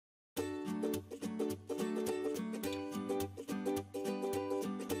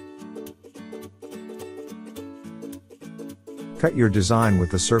Cut your design with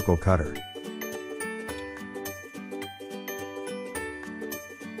the circle cutter.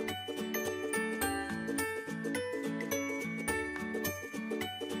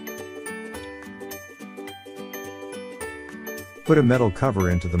 Put a metal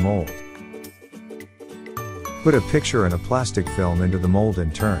cover into the mold. Put a picture and a plastic film into the mold in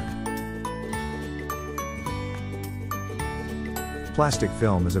turn. Plastic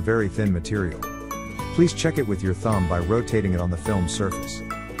film is a very thin material. Please check it with your thumb by rotating it on the film surface.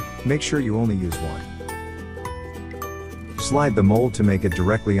 Make sure you only use one. Slide the mold to make it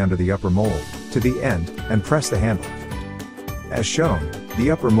directly under the upper mold, to the end, and press the handle. As shown, the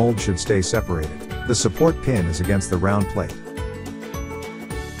upper mold should stay separated. The support pin is against the round plate.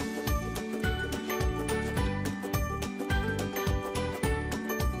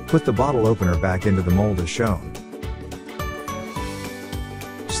 Put the bottle opener back into the mold as shown.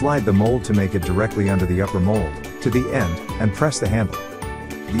 Slide the mold to make it directly under the upper mold, to the end, and press the handle.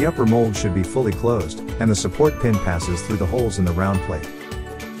 The upper mold should be fully closed, and the support pin passes through the holes in the round plate.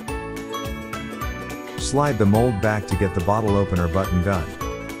 Slide the mold back to get the bottle opener button done.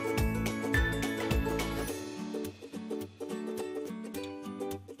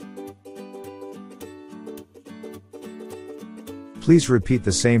 Please repeat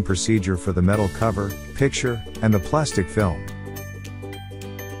the same procedure for the metal cover, picture, and the plastic film.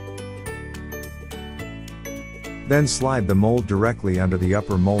 Then slide the mold directly under the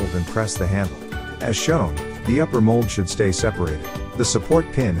upper mold and press the handle. As shown, the upper mold should stay separated. The support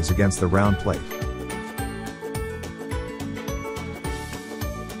pin is against the round plate.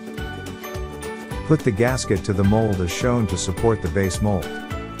 Put the gasket to the mold as shown to support the base mold.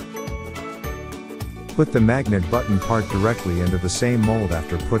 Put the magnet button part directly into the same mold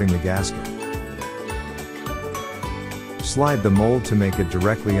after putting the gasket. Slide the mold to make it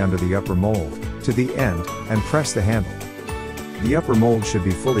directly under the upper mold, to the end, and press the handle. The upper mold should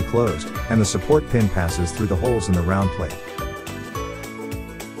be fully closed, and the support pin passes through the holes in the round plate.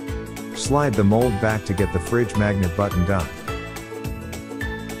 Slide the mold back to get the fridge magnet button done.